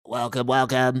Welcome,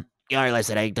 welcome. You're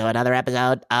listening to another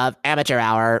episode of Amateur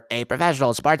Hour, a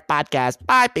professional sports podcast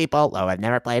by people who have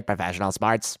never played professional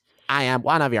sports. I am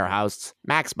one of your hosts,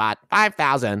 MaxBot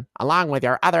 5000, along with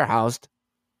your other host,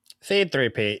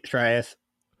 C3P, Shreyas.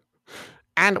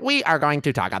 and we are going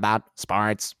to talk about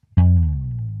sports.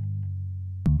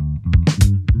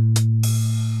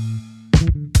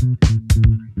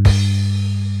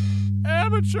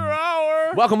 Amateur Hour.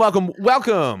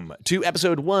 Welcome to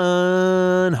episode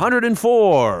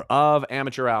 104 of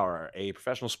Amateur Hour, a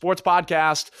professional sports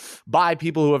podcast by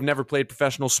people who have never played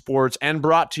professional sports and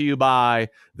brought to you by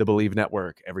the Believe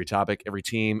Network. Every topic, every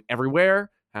team,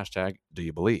 everywhere. Hashtag do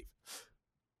you believe?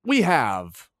 We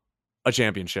have a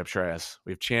championship, Shreyas.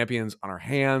 We have champions on our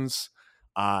hands,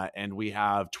 and we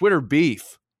have Twitter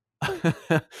beef.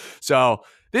 So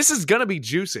this is going to be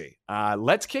juicy.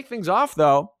 Let's kick things off,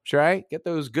 though, Shrey. Get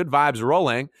those good vibes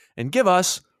rolling and give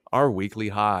us our weekly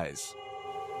highs.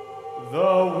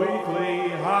 The weekly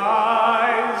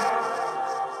highs.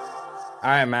 All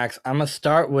right, Max, I'm going to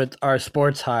start with our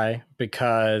sports high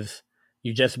because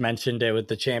you just mentioned it with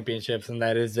the championships, and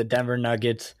that is the Denver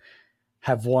Nuggets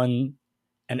have won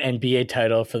an NBA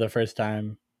title for the first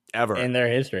time Ever. in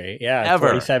their history. Yeah, Ever.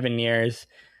 47 years.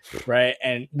 Right.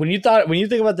 And when you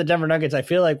think about the Denver Nuggets, I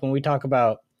feel like when we talk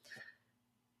about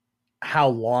how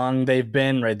long they've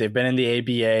been, right? They've been in the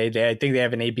ABA. I think they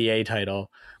have an ABA title,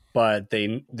 but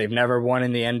they've never won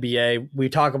in the NBA. We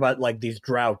talk about like these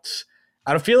droughts.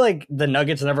 I don't feel like the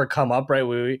Nuggets never come up,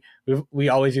 right? We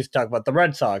always used to talk about the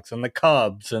Red Sox and the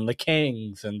Cubs and the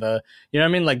Kings and the, you know what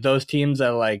I mean? Like those teams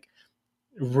that are like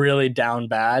really down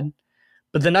bad.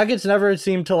 But the Nuggets never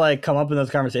seem to like come up in those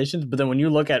conversations. But then when you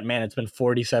look at, man, it's been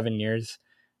 47 years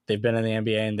they've been in the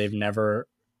NBA and they've never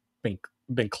been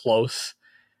close,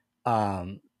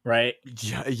 right?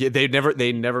 Yeah, they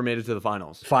never made it to the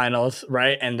finals.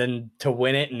 Right? And then to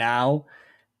win it now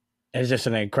is just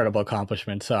an incredible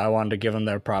accomplishment. So I wanted to give them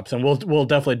their props, and we'll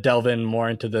definitely delve in more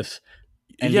into this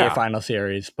NBA final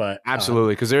series. But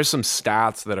absolutely, because there's some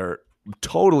stats that are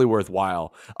totally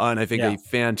worthwhile, and I think a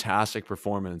fantastic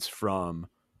performance from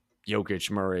Jokic,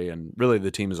 Murray, and really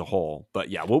the team as a whole. But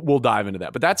yeah, we'll dive into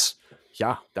that. But that's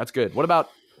good. What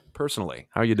about personally?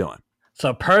 How are you doing?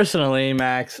 So personally,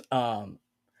 Max,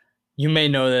 you may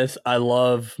know this. I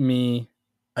love me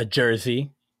a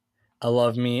jersey. I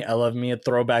love me a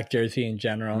throwback jersey in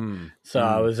general.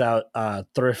 I was out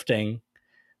thrifting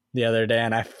the other day,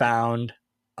 and I found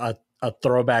a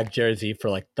throwback jersey for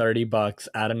like $30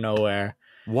 out of nowhere.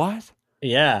 What?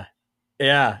 Yeah.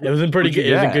 It was in pretty good.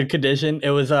 It was in good condition. It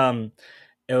was a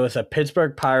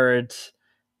Pittsburgh Pirates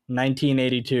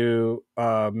 1982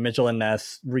 Mitchell and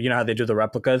Ness. You know how they do the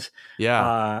replicas?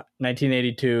 Yeah.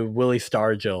 1982 Willie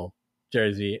Stargell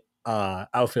jersey,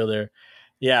 outfielder.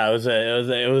 Yeah,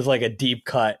 it was like a deep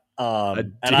cut.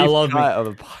 And I love me. Of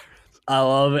the Pirates. I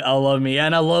love me,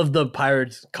 and I love the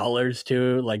Pirates colors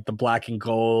too, like the black and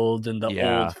gold and the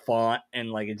old font, and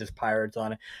like it just Pirates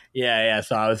on it. Yeah.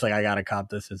 So I was like, I gotta cop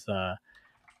this. It's a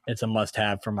must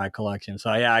have for my collection.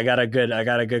 So yeah, I got a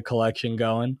good collection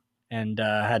going, and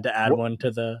had to add one to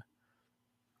the.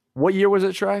 What year was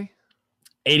it, Trey?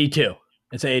 82.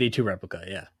 It's an 82 replica.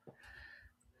 Yeah.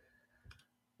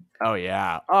 Oh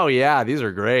yeah. These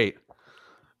are great.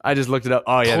 I just looked it up.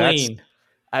 Oh yeah, clean. That's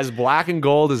as black and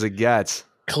gold as it gets.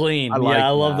 Clean. I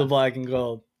love the black and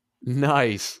gold.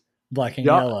 Nice. Black and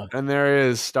yellow. And there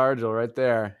is Stargell right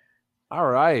there. All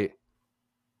right.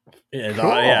 Yeah, cool.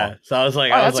 Yeah. So I was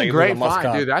like, that's a great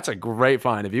find, dude. That's a great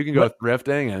find. If you can go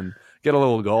thrifting and get a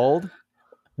little gold.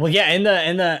 Well, yeah, in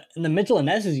the Mitchell and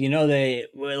Nesses, you know, they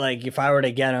like if I were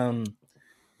to get them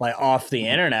like off the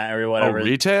internet or whatever. Oh,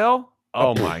 retail?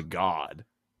 Oh my God.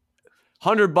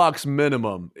 $100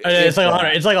 minimum. It's like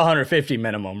 100. It's like 150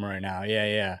 minimum right now.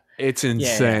 Yeah. It's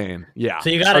insane. Yeah. So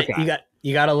you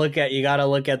gotta look at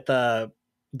the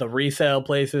resale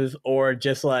places, or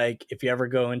just like if you ever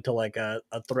go into like a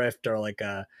thrift or like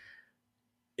a,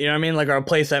 you know what I mean, like a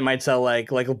place that might sell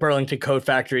like a Burlington Coat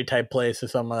Factory type place or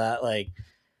something like that, like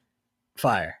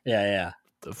fire. Yeah.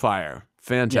 Fire.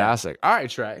 Fantastic. Yeah. All right,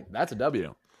 Trey. That's a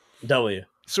W.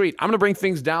 Sweet. I'm gonna bring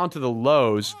things down to the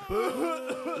lows.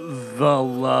 The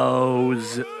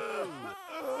lows.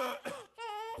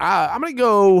 I'm gonna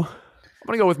go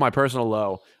with my personal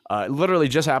low. It literally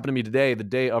just happened to me today, the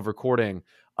day of recording.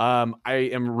 I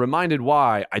am reminded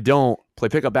why I don't play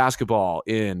pickup basketball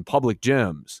in public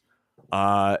gyms.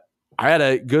 I had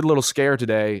a good little scare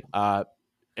today.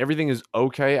 Everything is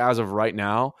okay as of right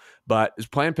now, but is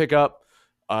playing pickup.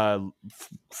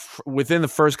 Within the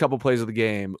first couple plays of the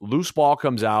game, loose ball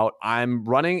comes out. I'm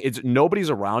running. Nobody's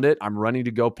around it. I'm running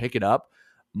to go pick it up.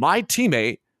 My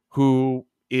teammate, who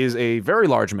is a very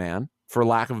large man, for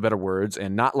lack of better words,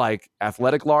 and not like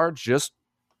athletic large, just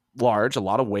large, a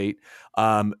lot of weight,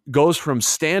 goes from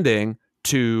standing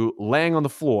to laying on the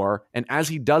floor. And as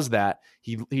he does that,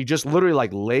 he just literally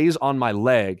like lays on my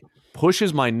leg,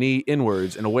 pushes my knee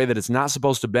inwards in a way that it's not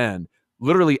supposed to bend,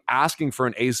 literally asking for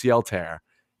an ACL tear.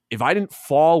 If I didn't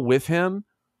fall with him,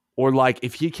 or like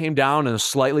if he came down in a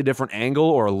slightly different angle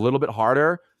or a little bit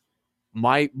harder,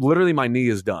 my knee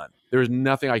is done. There's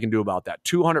nothing I can do about that.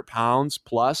 200 pounds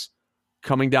plus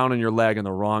coming down on your leg in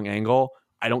the wrong angle.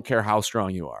 I don't care how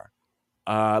strong you are.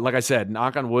 Like I said,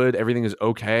 knock on wood, everything is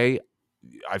okay.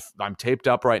 I'm taped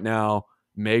up right now.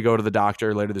 May go to the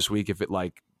doctor later this week if it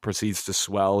like proceeds to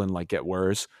swell and like get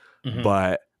worse. Mhm.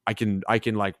 But I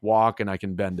can like walk and I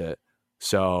can bend it.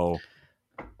 So,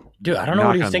 Dude, I don't know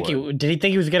what he was knock on thinking. Did he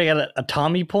think he was gonna get a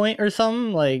Tommy point or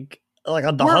something? Like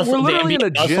on the We're hustle, literally the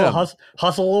in a NBA gym.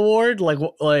 hustle award?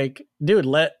 Like, dude,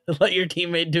 let your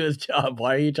teammate do his job.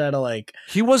 Why are you trying to like?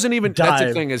 he wasn't even, that's the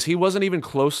Dive. thing, is he wasn't even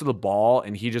close to the ball,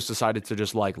 and he just decided to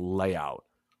just like lay out.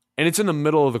 And it's in the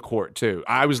middle of the court too.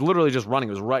 I was literally just running.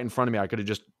 It was right in front of me. I could have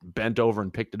just bent over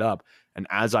and picked it up. And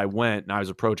as I went and I was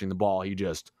approaching the ball, he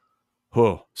just,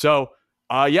 So,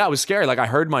 yeah, it was scary. Like I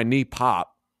heard my knee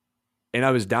pop and I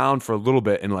was down for a little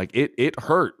bit and like it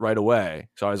hurt right away.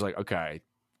 So I was like, okay,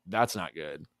 that's not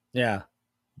good. Yeah.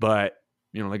 But,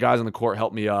 you know, the guys on the court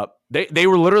helped me up. They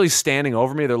were literally standing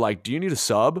over me. They're like, do you need a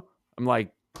sub? I'm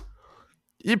like,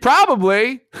 you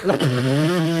probably.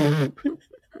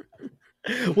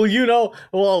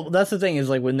 Well, that's the thing is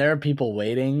like when there are people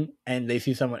waiting and they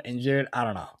see someone injured, I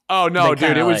don't know. Oh no, They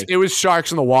dude! kinda It was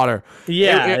sharks in the water.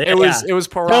 Yeah, it was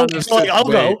piranhas. Like, to I'll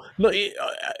wait. go. Look,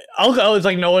 I'll go. It's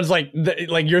like no one's like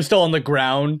you're still on the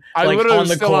ground. I like, literally on was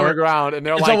the still court. on the ground, and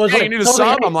they're It's like, almost "Hey, like, you need a someone's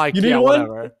sub?" like, I'm like, "You need "Yeah, one?"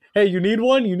 whatever." Hey, you need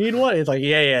one? You need one? It's like,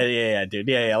 yeah, dude.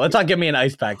 Yeah. Let's not give me an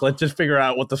ice pack. Let's just figure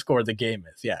out what the score of the game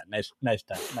is. Yeah, nice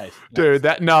time. Nice. Dude,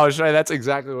 that's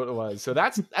exactly what it was. So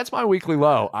that's my weekly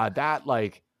low. That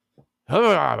like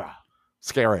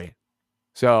scary.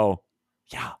 So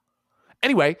yeah.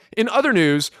 Anyway, in other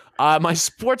news, my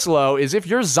sports low is if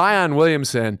you're Zion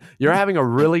Williamson, you're having a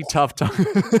really tough time.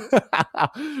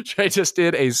 Trey just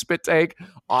did a spit take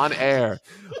on air.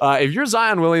 If you're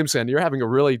Zion Williamson, you're having a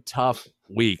really tough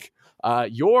week.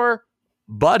 Your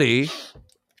buddy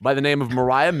by the name of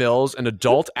Mariah Mills, an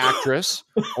adult actress,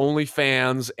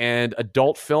 OnlyFans, and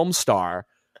adult film star,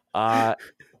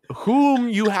 whom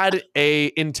you had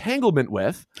a entanglement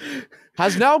with,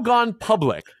 has now gone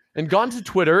public and gone to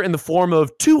Twitter in the form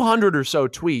of 200 or so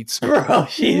tweets, Bro,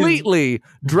 she's completely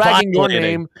dragging your violating.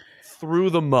 name through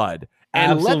the mud.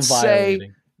 And absolute let's say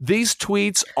violating. these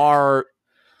tweets are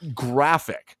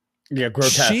graphic. Yeah,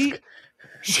 grotesque.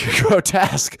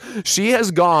 Grotesque. She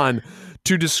has gone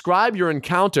to describe your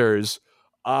encounters.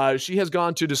 She has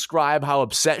gone to describe how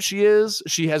upset she is.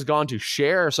 She has gone to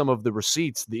share some of the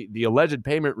receipts, the alleged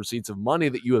payment receipts of money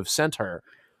that you have sent her.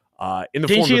 In the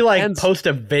Didn't form she of like pens. post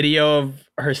a video of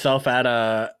herself at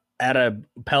a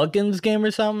Pelicans game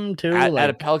or something too? At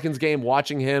a Pelicans game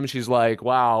watching him? She's like,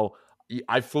 "Wow,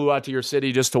 I flew out to your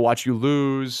city just to watch you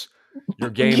lose. Your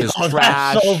game is Yo,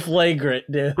 trash." That's so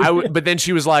flagrant, dude. But then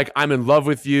she was like, "I'm in love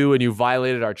with you, and you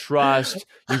violated our trust.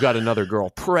 You got another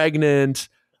girl pregnant."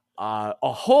 A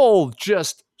whole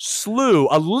just slew,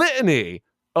 a litany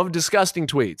of disgusting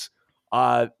tweets.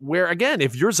 Where again,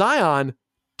 if you're Zion,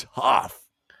 tough.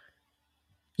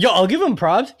 Yo, I'll give him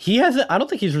props. He hasn't. I don't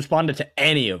think he's responded to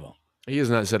any of them. He has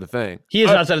not said a thing. He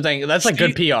has not said a thing. That's like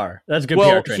good PR. That's good PR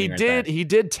Well, training. he right did. there. He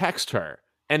did text her,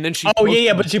 and then she. Oh posted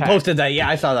yeah, but the she text, posted that. Yeah,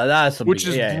 I saw that. That's some which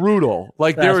is yeah. brutal.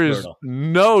 Like That's there is brutal.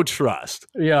 no trust.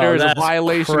 Yo, There is a that's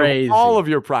violation crazy. of all of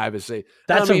your privacy.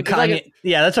 That's I some mean, it's Kanye. like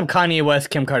That's some Kanye West,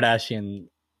 Kim Kardashian.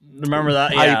 Remember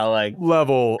that? Hype Yeah, like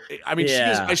level. I mean,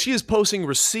 Yeah. she is posting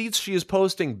receipts. She is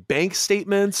posting bank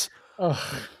statements. ugh.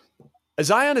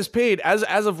 Zion has paid as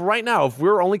of right now. If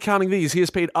we're only counting these, he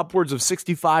has paid upwards of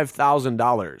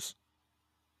 $65,000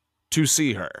 to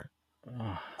see her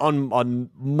on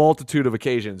multitude of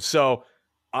occasions. So,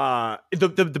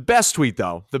 the best tweet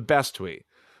though, the best tweet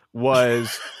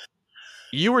was,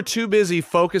 "You were too busy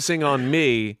focusing on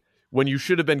me when you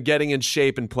should have been getting in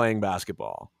shape and playing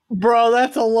basketball." Bro,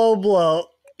 that's a low blow.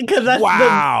 Because that's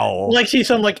Wow. like she's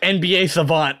some like NBA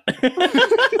savant.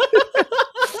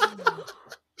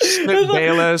 Skip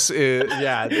Bayless is,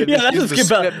 yeah, Yeah, that's he's a the Skip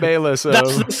Skip Bayless.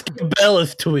 That's the Skip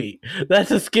Bayless tweet. That's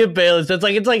a Skip Bayless.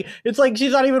 It's like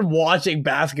she's not even watching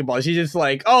basketball. She's just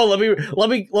like, oh,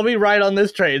 let me ride on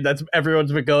this train that's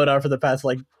everyone's been going on for the past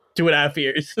like 2.5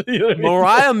 years. You know what I mean?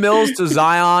 Mariah Mills to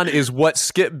Zion is what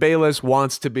Skip Bayless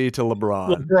wants to be to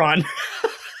LeBron. LeBron.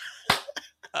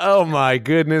 Oh my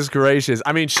goodness gracious.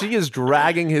 I mean, she is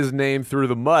dragging his name through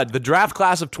the mud. The draft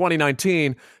class of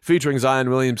 2019, featuring Zion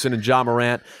Williamson and Ja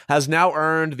Morant, has now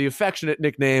earned the affectionate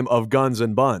nickname of Guns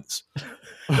and Buns.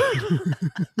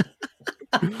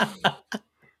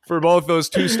 For both those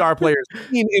two star players,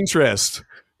 keen interest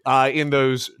in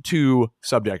those two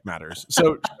subject matters.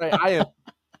 So I am,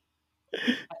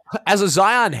 as a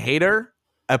Zion hater,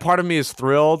 a part of me is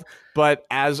thrilled, but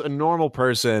as a normal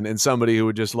person and somebody who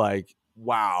would just like,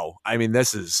 wow, I mean,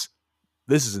 this is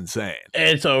insane.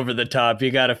 It's over the top. You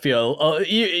gotta feel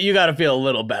you gotta feel a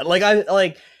little bad. Like I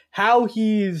like how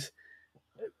he's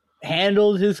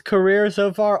handled his career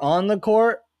so far on the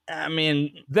court. I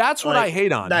mean, that's what I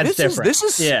hate on. That's different. This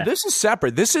is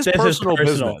separate. This is personal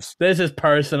business. This is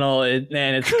personal, and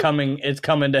it's coming. It's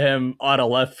coming to him out of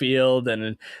left field,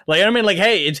 and like I mean, like,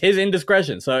 hey, it's his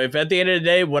indiscretion. So if at the end of the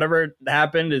day, whatever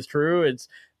happened is true,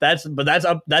 that's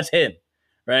him,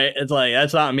 right? It's like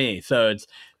that's not me. So it's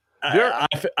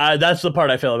that's the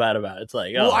part I feel bad about. It's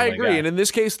like, well, I agree, and in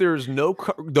this case, there's no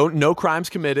crimes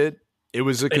committed. It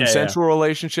was a consensual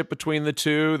relationship between the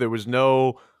two. There was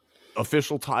no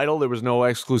official title. There was no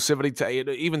exclusivity.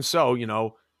 Even so,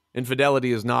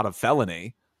 infidelity is not a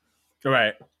felony.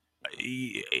 Right.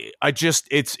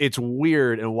 It's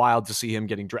weird and wild to see him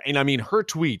getting dragged. And I mean, her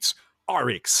tweets are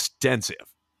extensive.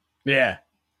 Yeah.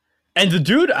 And the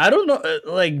dude, I don't know,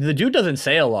 like the dude doesn't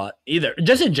say a lot either.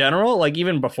 Just in general, like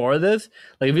even before this,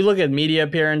 like if you look at media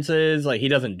appearances, like he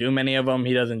doesn't do many of them.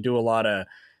 He doesn't do a lot of,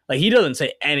 like he doesn't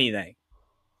say anything,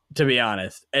 to be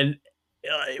honest, and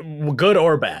good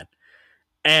or bad.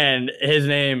 And his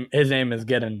name is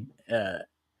getting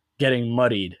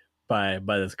muddied by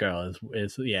this girl.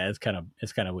 It's kind of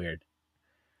weird.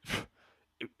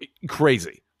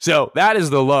 Crazy. So that is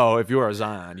the low. If you are a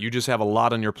Zion, you just have a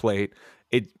lot on your plate.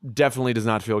 It definitely does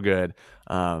not feel good.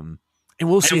 And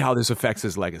we'll see how this affects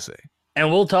his legacy. And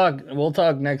we'll talk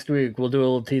next week. We'll do a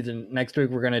little teaser. Next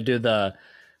week we're gonna do the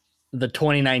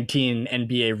 2019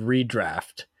 NBA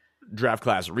redraft. Draft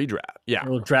class redraft. Yeah.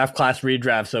 Draft class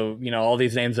redraft. So, all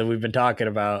these names that we've been talking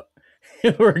about,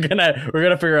 we're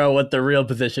gonna figure out what the real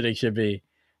positioning should be.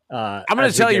 I'm going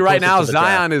to tell you right now,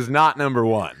 Zion is not number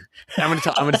one. I'm going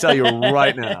to tell you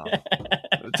right now.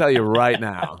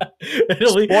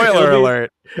 Spoiler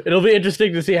alert. It'll be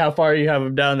interesting to see how far you have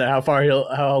him down there.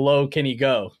 How low can he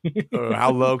go?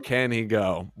 How low can he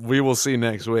go? We will see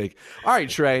next week. All right,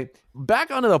 Trey,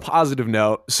 back onto the positive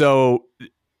note. So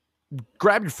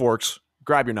grab your forks,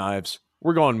 grab your knives.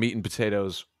 We're going meat and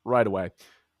potatoes right away.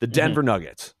 The Denver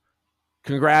Nuggets.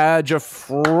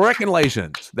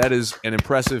 Congratulations. That is an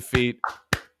impressive feat.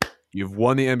 You've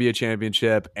won the NBA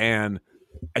championship, and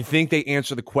I think they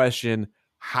answer the question,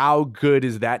 how good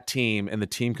is that team and the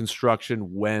team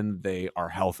construction when they are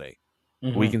healthy?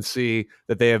 We can see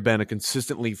that they have been a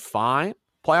consistently fine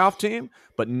playoff team,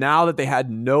 but now that they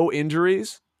had no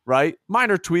injuries, right?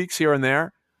 Minor tweaks here and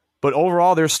there, but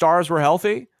overall their stars were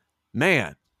healthy.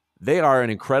 Man, they are an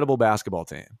incredible basketball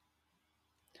team.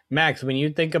 Max, when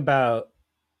you think about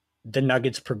the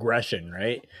Nuggets' progression,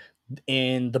 right?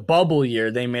 In the bubble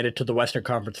year, they made it to the Western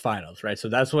Conference Finals, right? So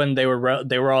that's when they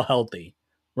were all healthy,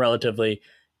 relatively.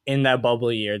 In that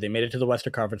bubble year, they made it to the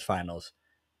Western Conference Finals.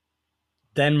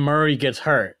 Then Murray gets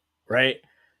hurt, right?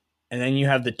 And then you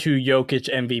have the two Jokic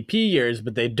MVP years,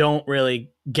 but they don't really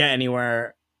get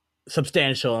anywhere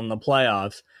substantial in the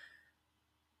playoffs.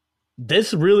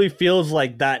 This really feels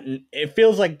like that. It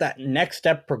feels like that next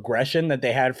step progression that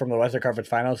they had from the Western Conference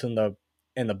Finals in the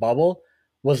bubble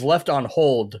was left on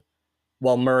hold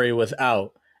while Murray was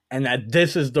out, and that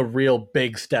this is the real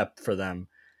big step for them,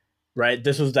 right?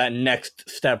 This was that next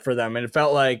step for them, and it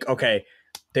felt like, okay,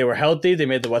 they were healthy, they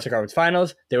made the Western Conference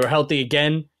Finals, they were healthy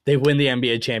again, they win the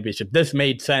NBA championship. This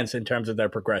made sense in terms of their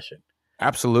progression.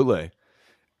 Absolutely.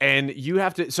 And you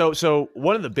have to, so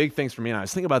one of the big things for me, and I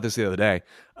was thinking about this the other day,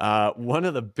 one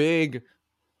of the big,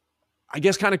 I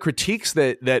guess, kind of critiques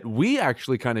that we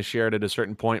actually kind of shared at a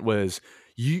certain point was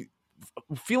you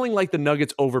feeling like the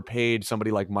Nuggets overpaid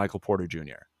somebody like Michael Porter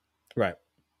Jr. Right.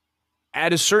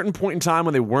 At a certain point in time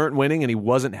when they weren't winning and he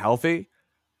wasn't healthy,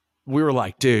 we were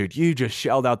like, dude, you just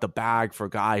shelled out the bag for a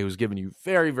guy who's giving you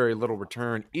very, very little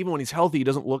return. Even when he's healthy, he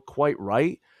doesn't look quite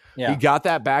right. Yeah. He got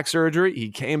that back surgery. He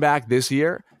came back this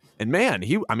year. And man,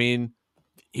 he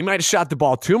might have shot the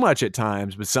ball too much at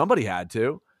times, but somebody had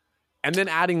to. And then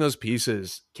adding those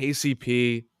pieces,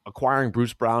 KCP, acquiring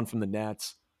Bruce Brown from the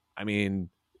Nets. I mean,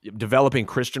 developing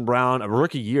Christian Brown, a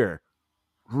rookie year,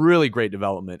 really great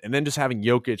development. And then just having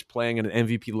Jokic playing at an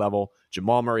MVP level,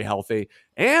 Jamal Murray healthy.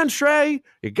 And Trey,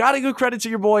 you got to give credit to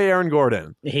your boy Aaron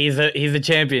Gordon. He's a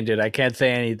champion, dude. I can't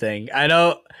say anything. I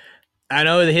know I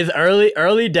know his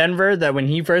early Denver, that when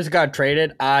he first got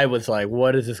traded, I was like,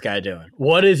 what is this guy doing?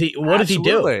 What does he do?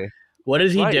 What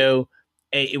does he do?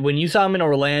 When you saw him in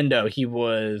Orlando, he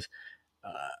was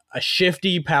a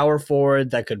shifty power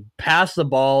forward that could pass the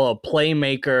ball, a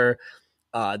playmaker,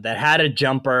 that had a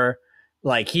jumper.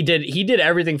 Like he did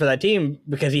everything for that team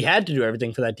because he had to do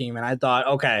everything for that team. And I thought,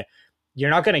 okay, you're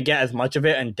not going to get as much of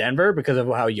it in Denver because of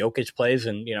how Jokic plays,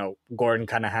 and Gordon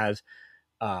kind of has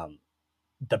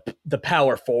the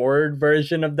power forward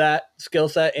version of that skill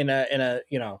set in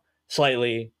a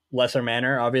slightly lesser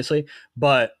manner, obviously.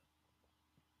 But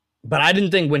I didn't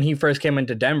think when he first came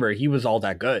into Denver he was all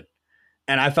that good.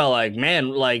 And I felt like, man,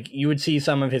 like you would see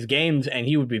some of his games and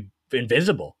he would be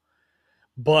invisible.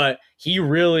 But he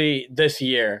really this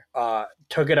year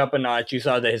took it up a notch. You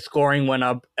saw that his scoring went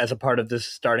up as a part of this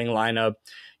starting lineup.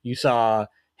 You saw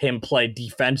him play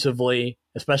defensively,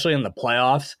 especially in the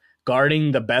playoffs,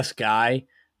 guarding the best guy,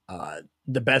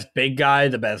 the best big guy,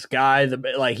 the best guy.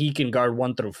 Like he can guard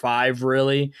 1 through 5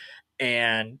 really,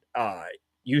 and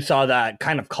you saw that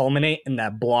kind of culminate in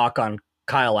that block on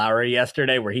Kyle Lowry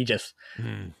yesterday, where he just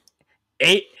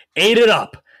ate it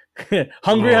up.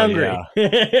 hungry. Yeah.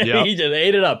 Yep. He just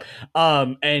ate it up.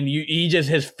 And he just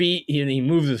his feet. He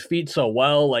moves his feet so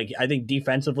well. Like I think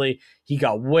defensively, he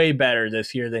got way better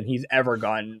this year than he's ever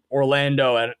gotten.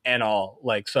 Orlando and all.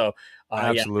 Like so.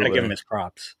 Absolutely, gotta give him his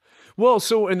props. Well,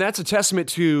 and that's a testament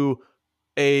to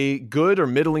a good or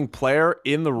middling player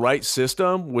in the right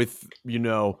system with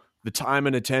the time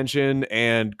and attention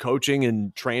and coaching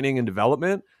and training and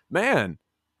development. Man,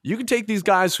 you can take these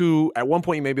guys who at one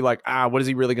point you may be like, what is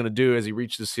he really going to do as he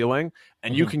reaches the ceiling?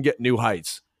 And you can get new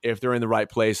heights if they're in the right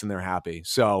place and they're happy.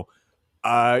 So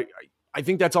I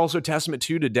think that's also a testament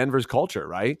to Denver's culture,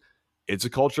 right? It's a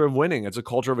culture of winning. It's a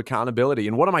culture of accountability.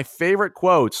 And one of my favorite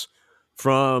quotes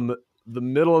from the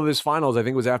middle of this finals, I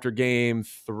think it was after game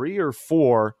 3 or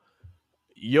 4,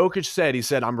 Jokic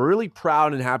said, I'm really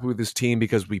proud and happy with this team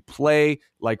because we play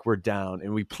like we're down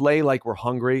and we play like we're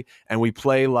hungry and we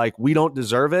play like we don't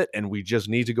deserve it and we just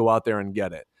need to go out there and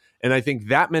get it. And I think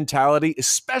that mentality,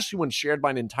 especially when shared by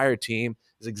an entire team,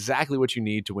 is exactly what you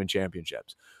need to win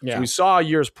championships. Yeah. So we saw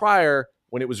years prior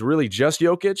when it was really just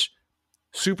Jokic,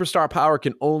 superstar power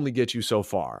can only get you so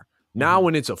far. Now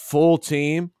when it's a full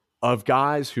team of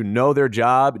guys who know their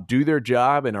job, do their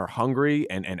job, and are hungry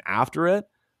and after it,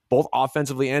 both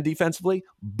offensively and defensively,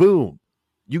 boom,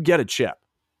 you get a chip.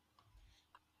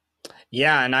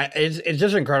 Yeah, and it's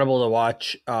just incredible to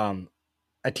watch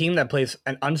a team that plays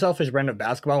an unselfish brand of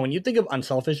basketball. When you think of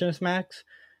unselfishness, Max,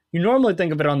 you normally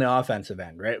think of it on the offensive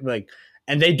end, right? Like,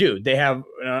 and they do. They have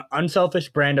an unselfish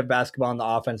brand of basketball on the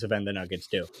offensive end, the Nuggets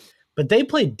do. But they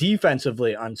play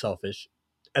defensively unselfish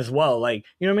as well. Like,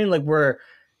 you know what I mean? Like, where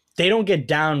they don't get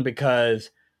down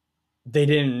because they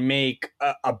didn't make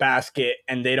a basket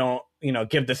and they don't,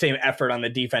 give the same effort on the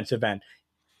defensive end.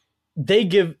 They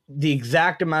give the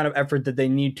exact amount of effort that they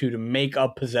need to make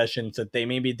up possessions that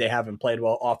they haven't played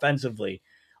well offensively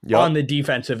on the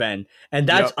defensive end. And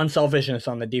that's unselfishness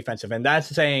on the defensive end. That's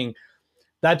saying,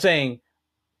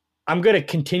 I'm going to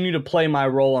continue to play my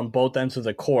role on both ends of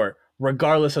the court,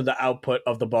 regardless of the output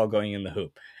of the ball going in the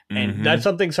hoop. And that's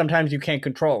something sometimes you can't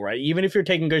control, right? Even if you're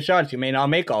taking good shots, you may not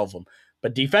make all of them.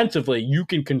 But defensively, you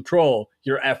can control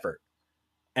your effort.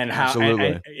 And how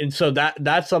and so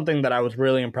that's something that I was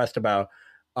really impressed about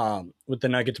with the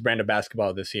Nuggets brand of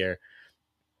basketball this year.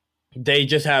 They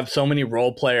just have so many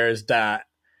role players that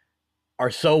are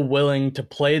so willing to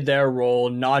play their role,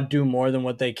 not do more than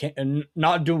what they can,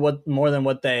 not do more than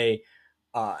what they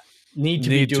need to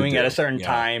be doing at a certain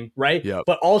time, right? Yep.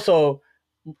 But also,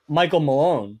 Michael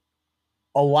Malone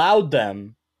allowed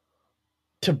them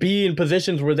to be in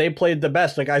positions where they played the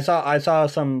best. Like I saw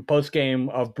some post game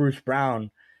of Bruce Brown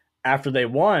after they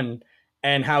won,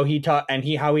 and how he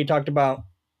talked about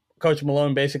Coach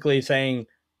Malone basically saying,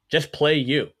 "Just play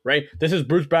you." Right. This is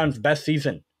Bruce Brown's best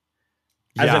season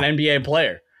as an NBA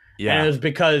player, and it was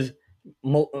because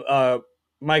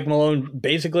Mike Malone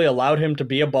basically allowed him to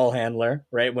be a ball handler.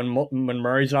 Right when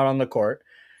Murray's not on the court.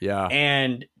 Yeah,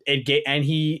 and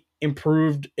he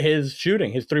improved his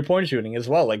shooting, his 3-point shooting as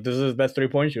well. Like this is his best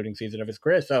 3-point shooting season of his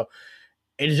career. So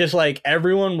it's just like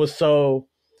everyone was so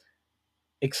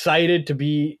excited to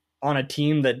be on a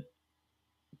team that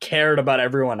cared about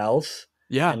everyone else.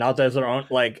 Yeah, and not as their own.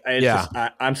 Like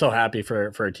I'm so happy for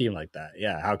a team like that.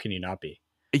 Yeah, how can you not be?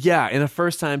 Yeah, in a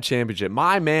first-time championship,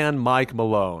 my man Mike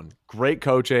Malone, great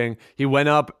coaching. He went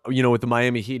up, with the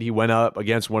Miami Heat. He went up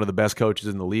against one of the best coaches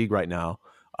in the league right now.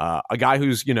 A guy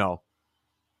who's,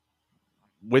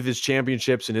 with his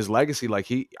championships and his legacy, like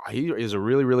he is a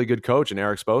really, really good coach in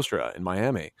Eric Spoelstra in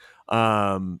Miami.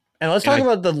 And let's talk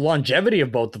about the longevity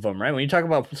of both of them, right? When you talk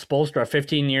about Spoelstra,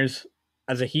 15 years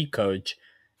as a Heat coach,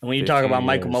 and when you talk about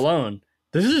Michael Malone,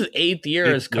 this is his 8th year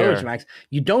as coach, Max.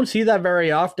 You don't see that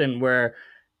very often where,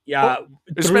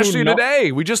 especially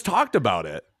today. We just talked about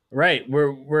it. Right.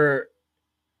 We're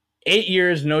 8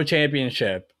 years, no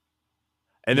championship.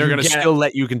 And they're going to still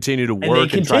let you continue to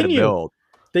work and try to build.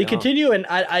 They continue, and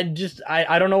I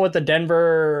don't know what the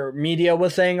Denver media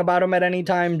was saying about him at any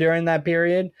time during that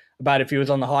period, about if he was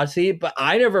on the hot seat, but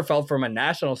I never felt from a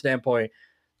national standpoint,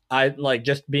 I like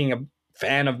just being a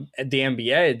fan of the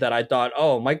NBA, that I thought,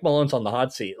 oh, Mike Malone's on the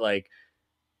hot seat. Like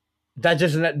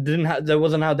that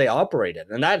wasn't how they operated.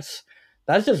 And that's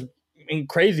just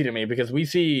crazy to me, because we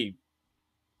see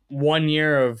 1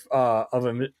 year of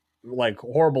like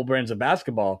horrible brands of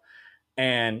basketball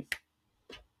and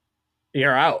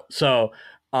you're out. So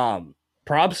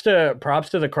props to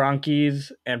the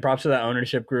Kroenkes and props to that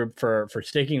ownership group for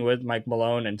sticking with Mike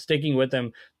Malone and sticking with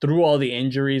him through all the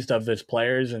injuries of his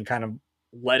players and kind of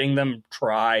letting them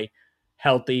try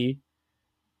healthy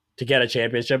to get a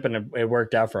championship, and it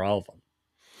worked out for all of them.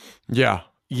 Yeah.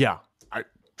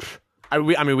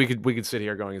 I mean, we could sit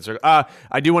here going in circles.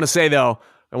 I do want to say though,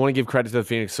 I want to give credit to the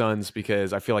Phoenix Suns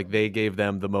because I feel like they gave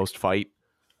them the most fight.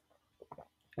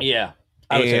 Yeah.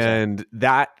 And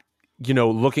that,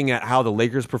 looking at how the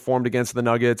Lakers performed against the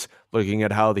Nuggets, looking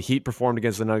at how the Heat performed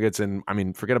against the Nuggets, and I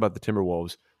mean, forget about the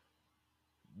Timberwolves.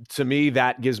 To me,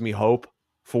 that gives me hope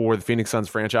for the Phoenix Suns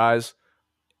franchise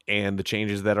and the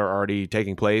changes that are already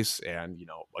taking place, and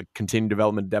like continued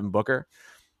development of Devin Booker.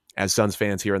 As Suns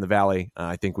fans here in the Valley,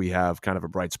 I think we have kind of a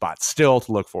bright spot still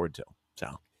to look forward to.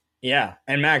 So. Yeah,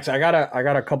 and Max, I got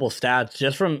a couple stats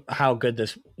just from how good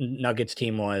this Nuggets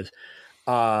team was.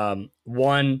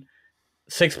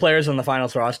 6 players on the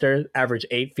finals roster average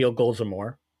 8 field goals or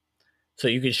more. So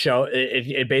you could show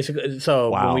it basically. So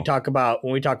wow. when we talk about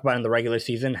in the regular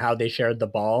season how they shared the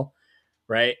ball,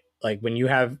 right? Like when you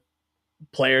have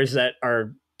players that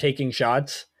are taking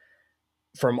shots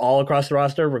from all across the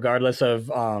roster, regardless of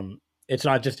it's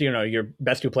not just your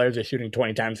best 2 players are shooting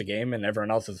 20 times a game and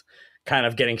everyone else is kind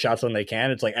of getting shots when they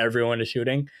can. It's like everyone is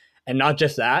shooting, and not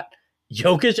just that.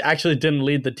 Jokic actually didn't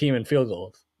lead the team in field goal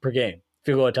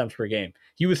attempts per game.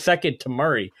 He was second to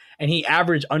Murray, and he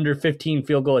averaged under 15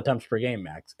 field goal attempts per game,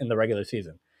 Max, in the regular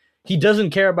season. He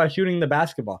doesn't care about shooting the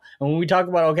basketball. And when we talk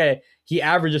about, okay, he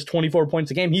averages 24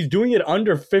 points a game, he's doing it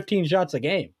under 15 shots a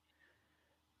game.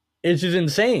 It's just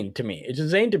insane to me.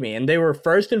 And they were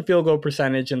first in field goal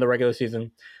percentage in the regular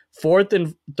season, 4th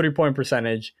in 3-point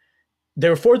percentage. They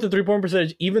were 4th in 3-point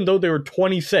percentage, even though they were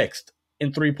 26th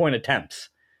in 3-point attempts.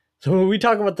 So when we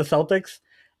talk about the Celtics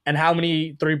and how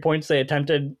many 3-points they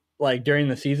attempted like during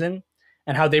the season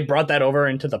and how they brought that over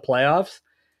into the playoffs,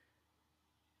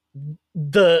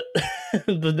 the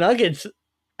Nuggets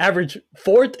average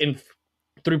 4th in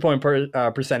 3-point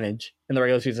percentage in the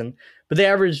regular season, but they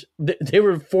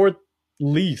were 4th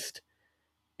least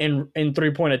in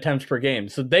 3-point attempts per game.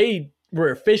 So they were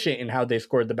efficient in how they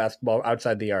scored the basketball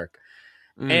outside the arc.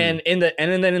 And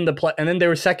then they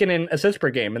were second in assists per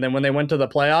game. And then when they went to the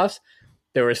playoffs,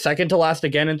 they were second to last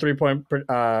again in 3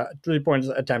 points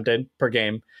attempted per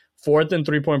game, 4th in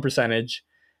 3-point percentage,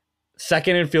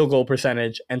 2nd in field goal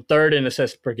percentage, and 3rd in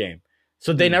assists per game.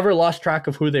 So they never lost track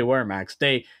of who they were, Max.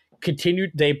 They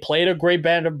played a great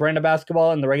brand of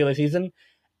basketball in the regular season,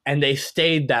 and they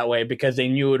stayed that way because they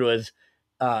knew it was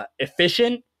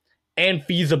efficient and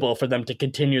feasible for them to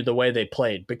continue the way they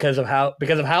played because of how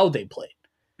they played.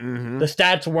 Mm-hmm. The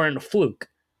stats weren't a fluke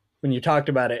when you talk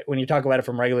about it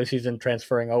from regular season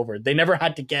transferring over. They never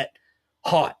had to get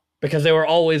hot because they were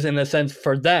always, in a sense,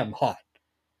 for them, hot.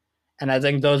 And I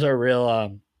think those are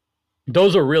real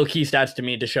key stats to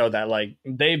me to show that like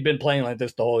they've been playing like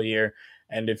this the whole year.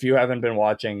 And if you haven't been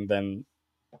watching, then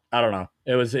I don't know.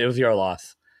 It was your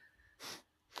loss.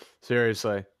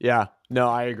 Seriously. Yeah. No,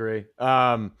 I agree.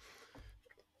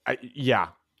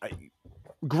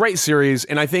 Great series.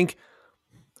 And I think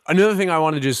another thing I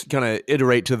want to just kind of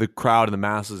iterate to the crowd and the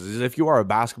masses is if you are a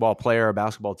basketball player, a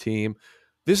basketball team,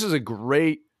 this is a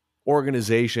great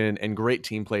organization and great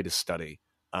team play to study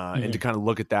and to kind of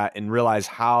look at that and realize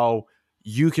how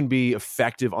you can be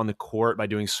effective on the court by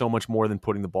doing so much more than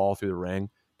putting the ball through the ring.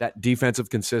 That defensive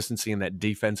consistency and that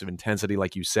defensive intensity,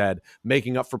 like you said,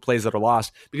 making up for plays that are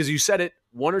lost. Because you said it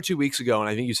 1 or 2 weeks ago, and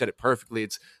I think you said it perfectly.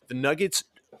 It's the Nuggets,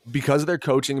 because of their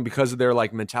coaching and because of their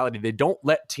like mentality, they don't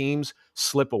let teams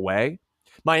slip away.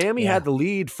 Miami had the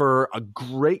lead for a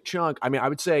great chunk. I mean, I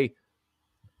would say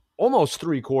almost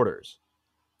 3 quarters.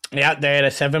 Yeah, they had a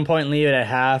 7-point lead at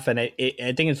half, and I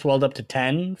think it swelled up to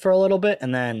 10 for a little bit,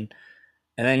 and then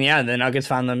the Nuggets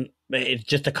found it's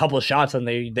just a couple of shots and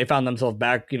they found themselves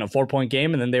back, 4-point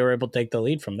game, and then they were able to take the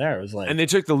lead from there. It was like, and they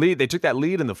took the lead. They took that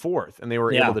lead in the fourth, and they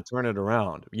were able to turn it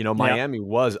around. Miami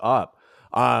was up,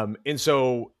 and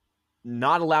so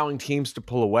not allowing teams to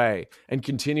pull away and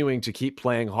continuing to keep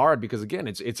playing hard, because again,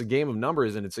 it's a game of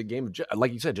numbers, and it's a game of,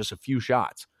 like you said, just a few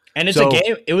shots. And it's a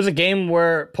game. It was a game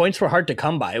where points were hard to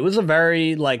come by. It was a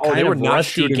very kind of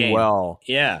rusty game. Well,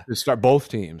 yeah, to start both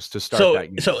teams to start that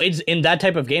game. So it's in that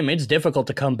type of game, it's difficult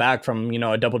to come back from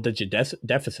a double-digit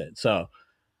deficit. So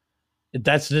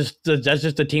that's just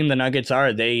the team the Nuggets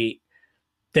are. They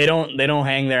don't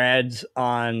hang their heads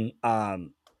on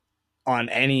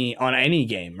any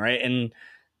game, right? And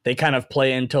they kind of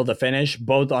play until the finish,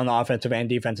 both on the offensive and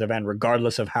defensive end,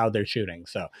 regardless of how they're shooting.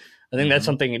 So I think that's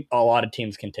something a lot of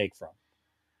teams can take from.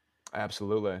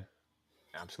 Absolutely.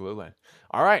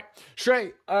 All right,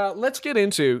 Shrey, let's get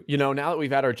into, now that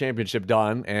we've had our championship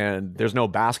done and there's no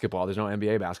basketball, there's no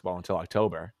NBA basketball until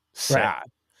October. Sad.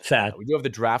 We do have the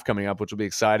draft coming up, which will be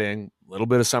exciting. A little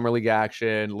bit of summer league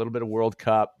action, a little bit of World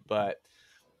Cup, but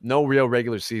no real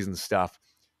regular season stuff.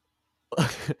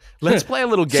 Let's play a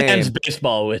little game. Sans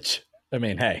baseball, which, I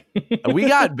mean, hey. We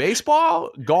got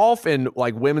baseball, golf, and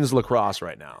like women's lacrosse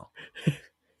right now.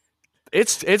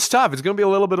 It's tough. It's going to be a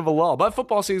little bit of a lull, but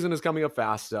football season is coming up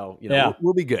fast, so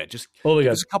we'll be good. Just give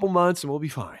us a couple months, and we'll be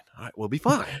fine. All right, we'll be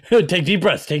fine. Take deep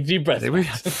breaths. There we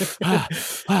go.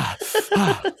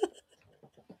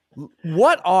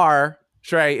 What are,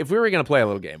 Shrey, if we were going to play a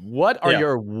little game, what are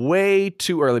your way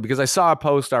too early, because I saw a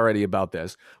post already about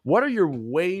this, what are your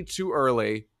way too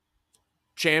early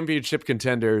championship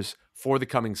contenders for the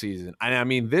coming season? And I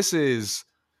mean,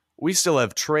 we still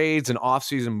have trades and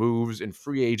offseason moves and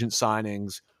free agent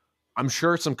signings. I'm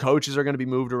sure some coaches are going to be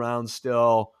moved around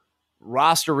still,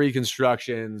 roster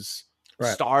reconstructions,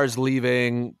 stars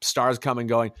leaving, stars coming,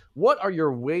 going. What are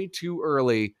your way too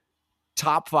early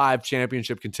top 5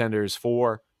 championship contenders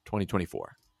for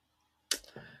 2024?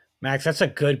 Max, that's a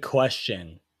good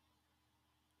question.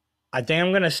 I think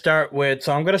I'm going to start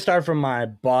from my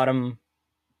bottom,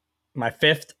 my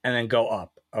 5th, and then go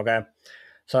up. Okay.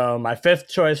 So my 5th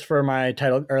choice for my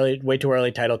way too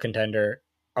early title contender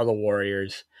are the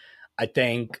Warriors. I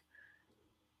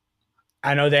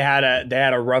know they had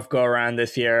a rough go around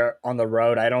this year on the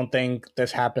road. I don't think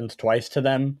this happens twice to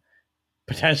them.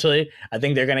 Potentially, I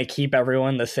think they're going to keep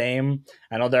everyone the same.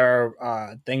 I know there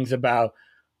are things about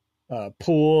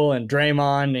Poole and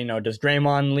Draymond. Does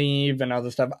Draymond leave and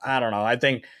other stuff? I don't know. I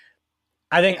think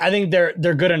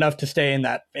they're good enough to stay in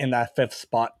that 5th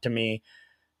spot to me.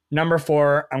 Number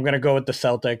 4, I'm going to go with the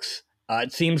Celtics.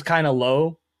 It seems kind of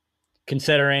low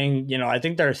considering, I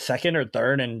think they're 2nd or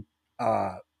 3rd in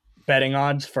betting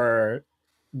odds for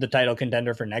the title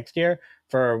contender for next year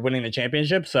for winning the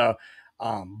championship. So,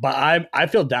 but I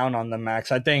feel down on them,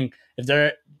 Max. I think if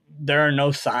there are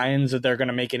no signs that they're going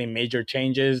to make any major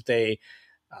changes, they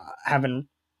haven't,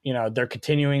 they're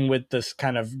continuing with this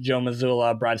kind of Joe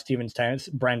Mazzulla, Brad Stevens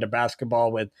brand of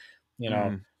basketball with,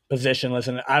 positionless,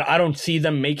 and I don't see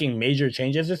them making major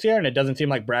changes this year, and it doesn't seem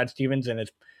like Brad Stevens in his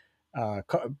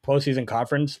postseason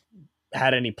conference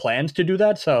had any plans to do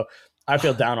that, so I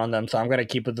feel down on them, so I'm going to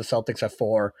keep with the Celtics at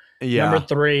 4. Number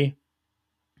 3,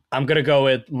 I'm going to go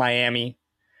with Miami.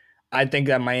 I think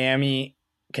that Miami,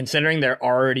 considering they're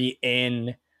already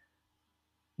in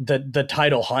the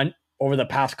title hunt over the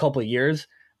past couple of years,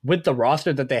 with the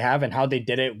roster that they have and how they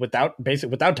did it without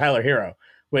Tyler Hero,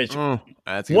 which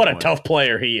what a tough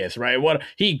player he is, right?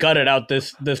 He gutted out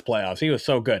this playoffs. He was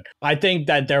so good. I think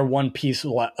that they're one piece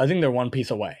away. I think they're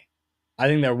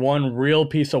one real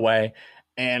piece away.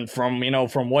 And from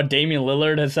what Damian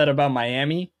Lillard has said about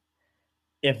Miami,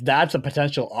 if that's a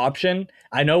potential option,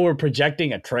 I know we're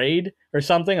projecting a trade or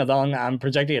something. I'm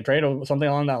projecting a trade or something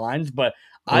along that lines, but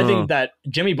I think that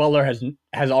Jimmy Butler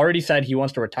has already said he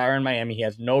wants to retire in Miami. He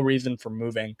has no reason for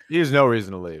moving. He has no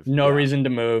reason to leave. No reason to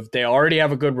move. They already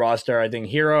have a good roster. I think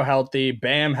Hero healthy,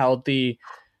 Bam healthy.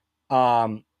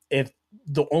 If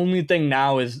the only thing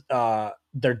now is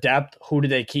their depth, who do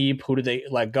they keep? Who do they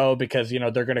let go? Because they're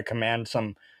going to command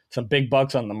some big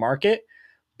bucks on the market.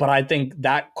 But I think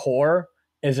that core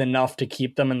is enough to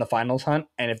keep them in the finals hunt.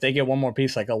 And if they get one more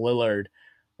piece like a Lillard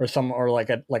or like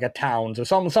a Towns or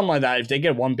something like that, if they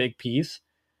get one big piece,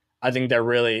 I think they're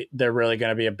really going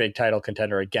to be a big title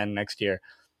contender again next year.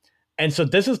 And so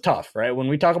this is tough, right? When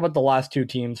we talk about the last 2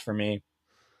 teams, for me,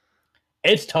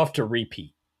 it's tough to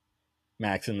repeat,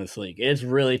 Max, in this league. It's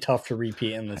really tough to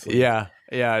repeat in this league. Yeah,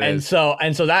 it is. So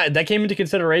that came into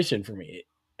consideration for me.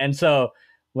 And so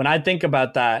when I think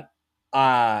about that,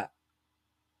 I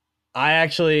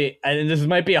actually, and this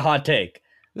might be a hot take,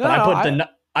 but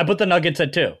I put the Nuggets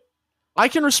at 2. I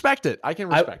can respect it. I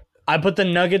I put the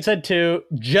Nuggets at 2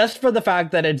 just for the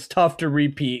fact that it's tough to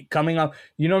repeat coming up.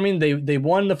 You know what I mean? They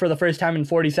won for the first time in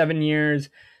 47 years.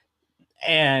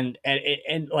 And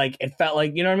like it felt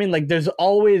like, you know what I mean? Like there's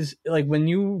always like when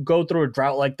you go through a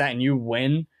drought like that and you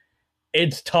win,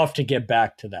 it's tough to get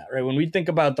back to that, right? When we think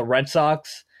about the Red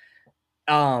Sox,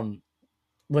 when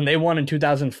they won in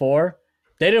 2004,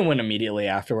 they didn't win immediately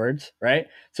afterwards, right?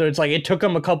 So it's like it took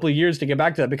them a couple of years to get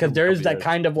back to that because there is that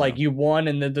kind of like you won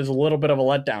and then there's a little bit of a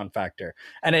letdown factor.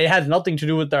 And it has nothing to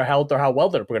do with their health or how well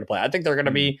they're going to play. I think they're going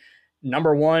to be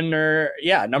number one or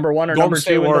Golden number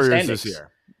State 2 Warriors in the standings this year.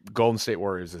 Golden State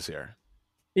Warriors this year.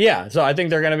 Yeah, so I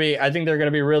think they're going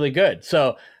to be really good.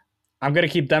 So I'm going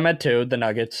to keep them at 2, the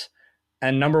Nuggets.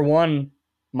 And number 1,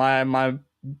 my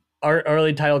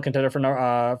early title contender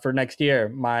for next year,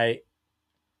 my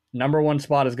number 1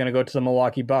 spot is going to go to the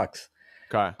Milwaukee Bucks.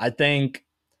 Okay. I think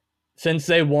since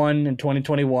they won in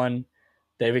 2021,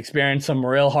 they've experienced some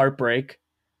real heartbreak,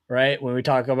 right? When we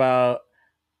talk about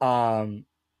Giannis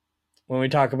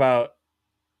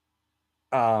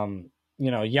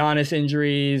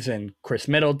injuries and Chris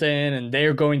Middleton, and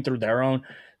they're going through their own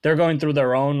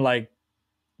like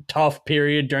tough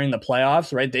period during the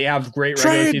playoffs, right? They have great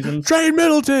regular seasons. Trade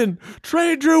Middleton.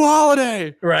 Trade Drew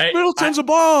Holiday. Right. Middleton's a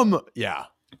bum. Yeah.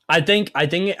 I think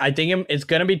it's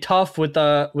going to be tough with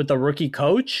the rookie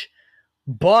coach,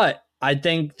 but I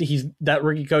think that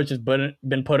rookie coach has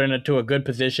been put into a good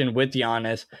position with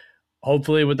Giannis,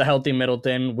 hopefully with the healthy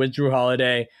Middleton, with Drew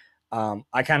Holiday.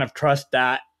 I kind of trust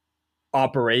that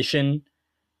operation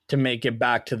to make it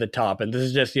back to the top. And this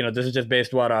is just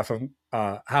based off of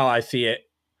how I see it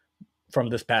from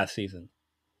this past season.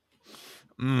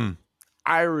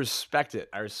 I respect it.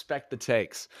 I respect the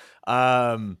takes.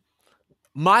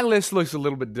 My list looks a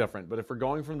little bit different, but if we're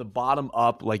going from the bottom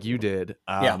up like you did,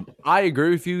 I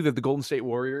agree with you that the Golden State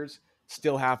Warriors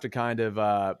still have to kind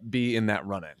of be in that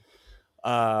run-in.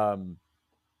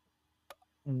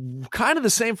 Kind of the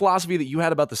same philosophy that you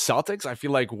had about the Celtics. I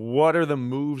feel like what are the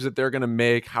moves that they're going to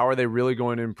make? How are they really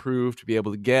going to improve to be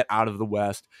able to get out of the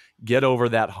West, get over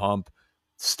that hump,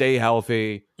 stay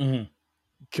healthy,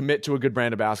 commit to a good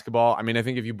brand of basketball? I mean, I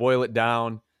think if you boil it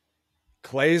down,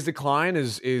 Clay's decline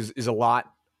is a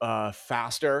lot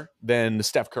faster than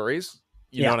Steph Curry's.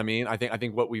 You know what I mean? I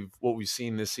think what we've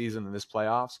seen this season in this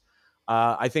playoffs.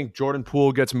 I think Jordan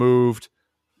Poole gets moved.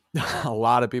 A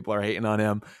lot of people are hating on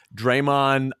him.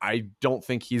 Draymond, I don't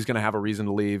think he's going to have a reason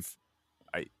to leave.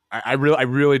 I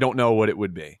really don't know what it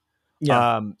would be.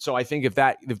 Yeah. So I think if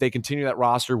they continue that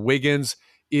roster, Wiggins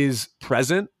is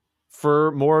present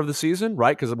for more of the season,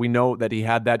 right? Because we know that he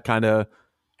had that kind of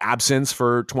absence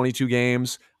for 22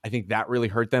 games. I think that really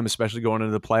hurt them, especially going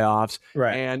into the playoffs.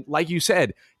 Right. And like you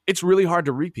said, it's really hard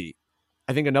to repeat.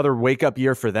 I think another wake-up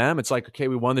year for them. It's like, okay,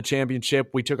 we won the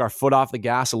championship. We took our foot off the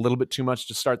gas a little bit too much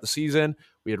to start the season.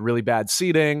 We had really bad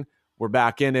seeding. We're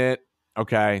back in it.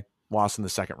 Okay, lost in the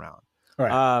second round.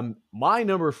 Right. My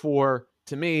number 4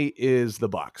 to me is the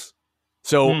Bucks.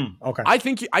 So okay. I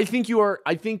think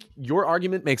your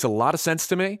argument makes a lot of sense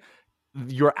to me.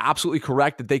 You're absolutely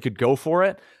correct that they could go for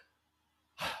it.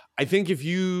 I think if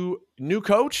new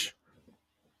coach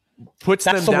puts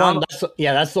them down.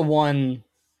 That's the one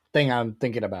thing I'm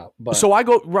thinking about. But so I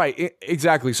go right,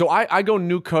 exactly. So I go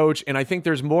new coach, and I think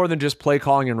there's more than just play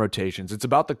calling and rotations. It's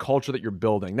about the culture that you're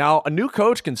building. Now, a new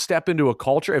coach can step into a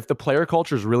culture if the player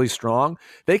culture is really strong.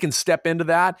 They can step into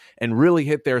that and really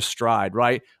hit their stride.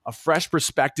 Right, a fresh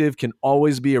perspective can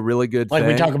always be a really good thing.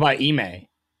 Like we talk about Ime.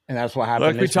 And that's what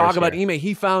happened. Like we talk about Ime,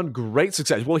 he found great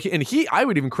success. Well, I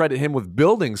would even credit him with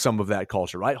building some of that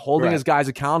culture, right? Holding his guys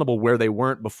accountable where they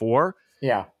weren't before.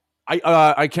 Yeah.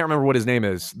 I can't remember what his name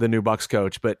is, the new Bucks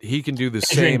coach, but he can do the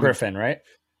same. Adrian Griffin, right?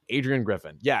 Adrian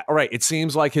Griffin. Yeah. All right. It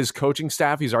seems like his coaching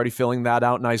staff, he's already filling that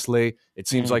out nicely. It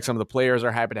seems like some of the players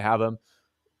are happy to have him.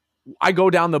 I go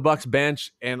down the Bucks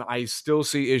bench and I still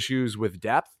see issues with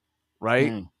depth,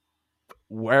 right?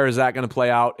 Where is that going to play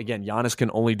out? Again, Giannis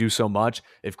can only do so much.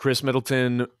 If Chris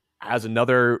Middleton has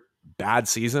another bad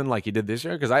season like he did this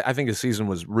year, because I think his season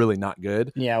was really not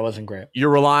good. Yeah, it wasn't great. You're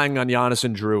relying on Giannis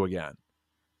and Drew again.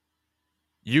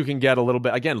 You can get a little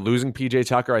bit, again, losing PJ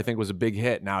Tucker, I think, was a big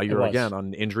hit. Now you're again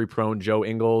on injury-prone Joe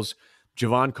Ingles.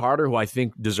 Javon Carter, who I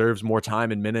think deserves more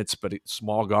time and minutes, but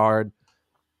small guard.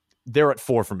 They're at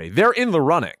 4 for me. They're in the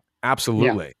running,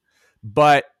 absolutely. Yeah.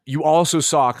 But you also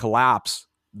saw a collapse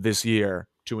this year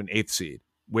to an 8th seed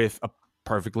with a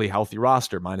perfectly healthy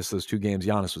roster, minus those 2 games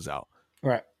Giannis was out.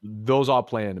 Right. Those all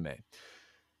play into me.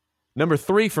 Number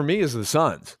 3 for me is the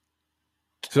Suns.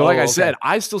 So I said,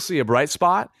 I still see a bright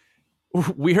spot.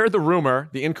 We heard the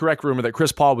incorrect rumor that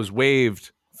Chris Paul was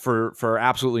waived for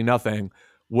absolutely nothing.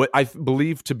 What I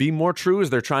believe to be more true is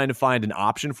they're trying to find an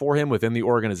option for him within the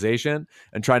organization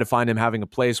and trying to find him having a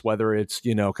place, whether it's,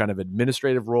 kind of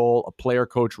administrative role, a player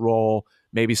coach role,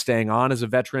 maybe staying on as a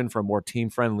veteran for a more team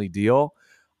friendly deal.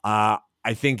 I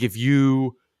think if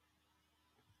you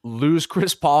lose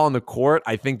Chris Paul on the court,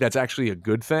 I think that's actually a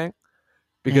good thing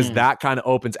because that kind of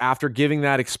opens, after giving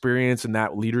that experience and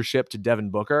that leadership to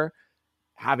Devin Booker,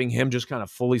 having him just kind of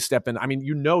fully step in. I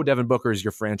mean, Devin Booker is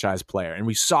your franchise player, and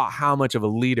we saw how much of a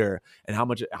leader and how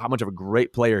much of a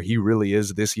great player he really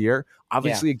is this year.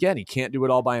 Obviously, again, he can't do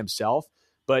it all by himself,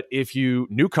 but if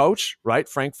new coach, right,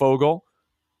 Frank Vogel,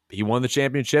 he won the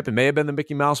championship. It may have been the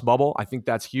Mickey Mouse bubble. I think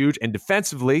that's huge. And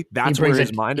defensively, that's where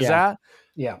his mind is at.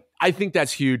 Yeah. I think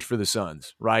that's huge for the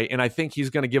Suns, right? And I think he's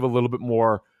going to give a little bit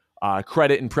more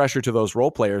credit and pressure to those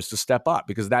role players to step up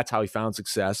because that's how he found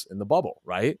success in the bubble,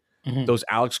 right? Mm-hmm. Those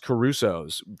Alex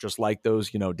Carusos, just like those,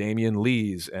 Damian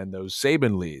Lees and those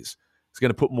Saban Lees. It's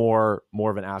going to put more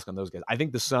of an ask on those guys. I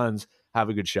think the Suns have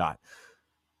a good shot.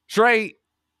 Trey,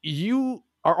 you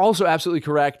are also absolutely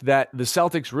correct that the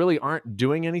Celtics really aren't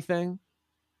doing anything.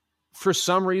 For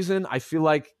some reason, I feel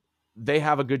like they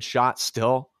have a good shot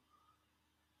still.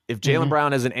 If Jaylen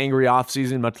Brown has an angry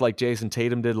offseason, much like Jason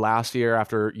Tatum did last year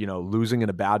after, losing in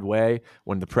a bad way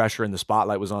when the pressure and the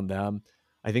spotlight was on them,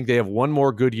 I think they have one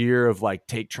more good year of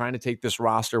trying to take this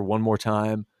roster one more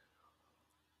time.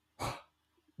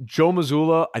 Joe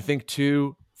Mazzulla, I think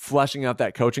too, fleshing out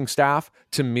that coaching staff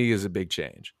to me is a big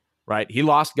change, right? He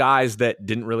lost guys that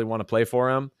didn't really want to play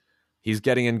for him. He's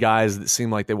getting in guys that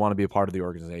seem like they want to be a part of the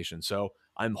organization. So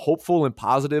I'm hopeful and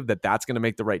positive that that's going to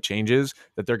make the right changes,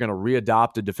 that they're going to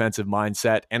readopt a defensive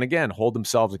mindset and again, hold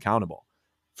themselves accountable.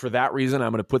 For that reason,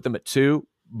 I'm going to put them at 2,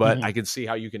 but I can see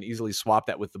how you can easily swap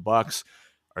that with the Bucks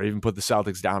or even put the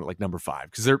Celtics down at number 5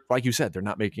 because they're, like you said, they're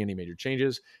not making any major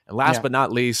changes. And last but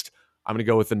not least, I'm going to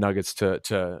go with the Nuggets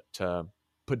to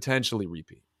potentially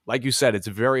repeat. Like you said, it's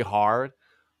very hard,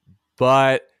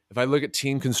 but if I look at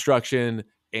team construction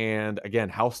and again,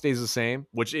 health stays the same,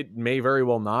 which it may very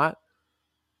well not,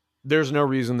 there's no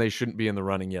reason they shouldn't be in the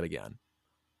running yet again.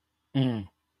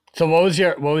 So what was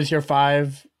your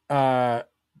 5, 1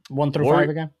 through 5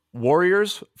 again?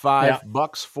 Warriors 5,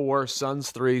 Bucks 4, Suns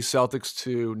 3, Celtics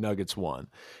 2, Nuggets 1.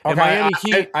 Okay, Miami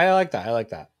Heat. I like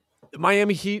that.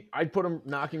 Miami Heat, I'd put them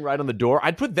knocking right on the door.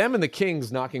 I'd put them and the Kings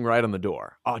knocking right on the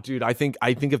door. Oh, dude, I think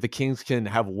if the Kings can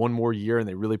have one more year and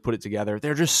they really put it together,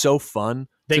 they're just so fun.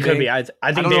 They could be. I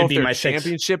think they'd be my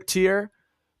championship tier,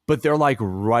 but they're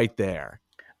right there.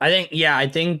 I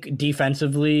think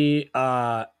defensively,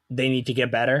 they need to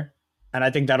get better. And I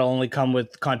think that'll only come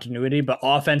with continuity. But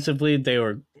offensively, they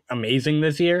were amazing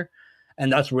this year.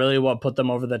 And that's really what put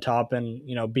them over the top and,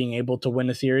 being able to win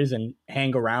a series and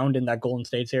hang around in that Golden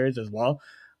State series as well.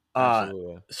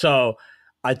 So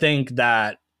I think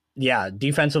that,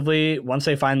 defensively, once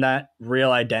they find that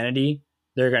real identity,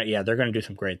 they're gonna do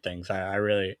some great things. I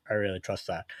really trust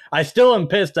that. I still am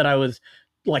pissed that I was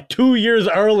 2 years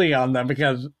early on them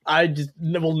because I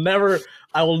will never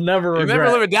regret. You never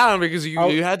live it down because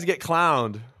you had to get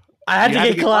clowned. I had to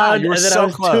get clowned, and then I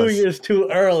was close. 2 years too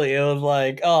early. It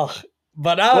was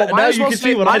but now you can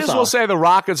see what I saw. Might as well say the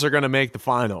Rockets are going to make the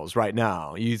finals right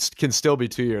now. You can still be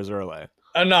 2 years early.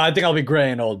 No, I think I'll be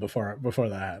gray and old before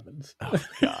that happens. Oh,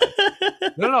 God.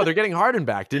 No, they're getting Harden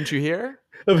back. Didn't you hear?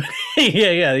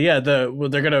 Yeah.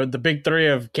 The big 3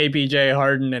 of KPJ,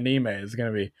 Harden, and Ime is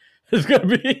gonna be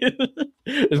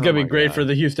great for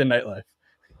the Houston nightlife.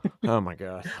 Oh my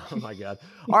god.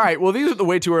 All right. Well, these are the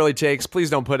way too early takes. Please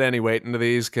don't put any weight into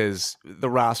these because the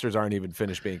rosters aren't even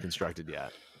finished being constructed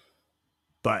yet.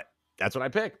 But that's what I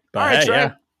picked. All right, Trey.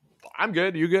 Yeah. I'm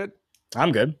good. You good?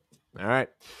 I'm good. All right.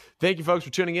 Thank you, folks,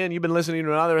 for tuning in. You've been listening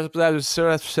to another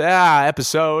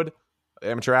episode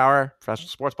Amateur Hour, Professional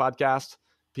Sports Podcast.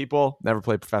 People never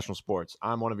play professional sports.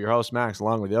 I'm one of your hosts, Max,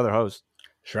 along with the other host,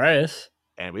 Shreyas.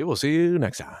 And we will see you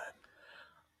next time.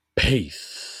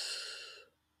 Peace.